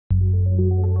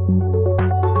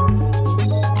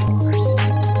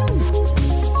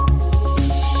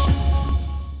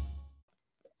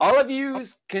All of you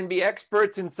can be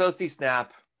experts in SociSNAP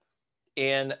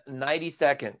in 90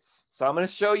 seconds. So I'm going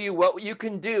to show you what you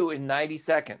can do in 90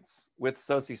 seconds with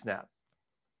SociSNAP.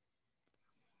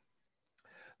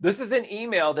 This is an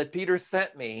email that Peter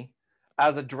sent me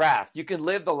as a draft. You can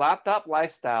live the laptop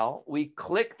lifestyle. We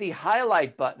click the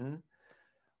highlight button.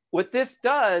 What this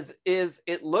does is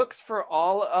it looks for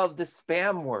all of the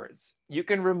spam words. You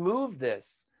can remove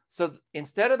this. So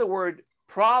instead of the word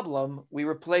problem, we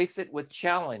replace it with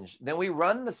challenge. Then we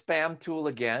run the spam tool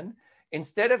again.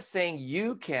 Instead of saying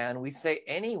you can, we say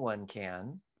anyone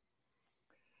can.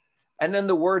 And then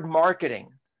the word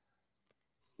marketing.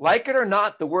 Like it or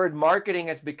not, the word marketing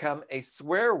has become a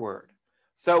swear word.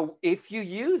 So if you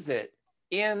use it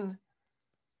in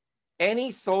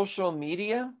any social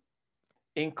media,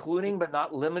 including but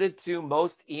not limited to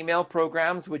most email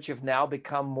programs, which have now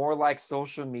become more like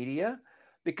social media,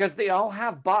 because they all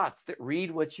have bots that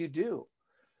read what you do.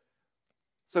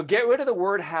 So get rid of the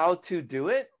word how to do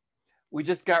it. We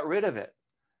just got rid of it.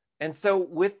 And so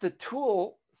with the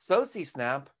tool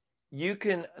SociSNAP, you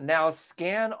can now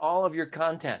scan all of your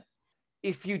content.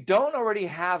 If you don't already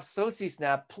have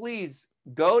SociSNAP, please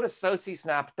go to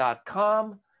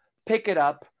SociSNAP.com, pick it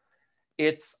up.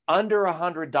 It's under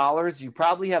 $100. You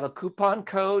probably have a coupon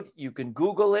code. You can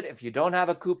Google it if you don't have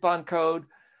a coupon code.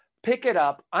 Pick it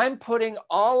up. I'm putting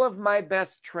all of my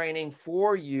best training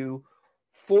for you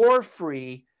for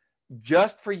free,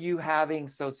 just for you having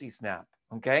SociSNAP,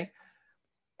 okay?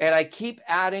 And I keep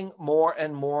adding more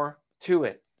and more to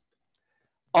it.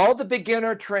 All the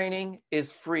beginner training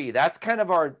is free. That's kind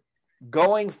of our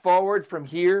going forward from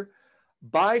here.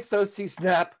 Buy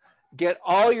SociSNAP, get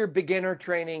all your beginner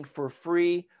training for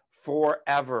free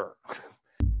forever.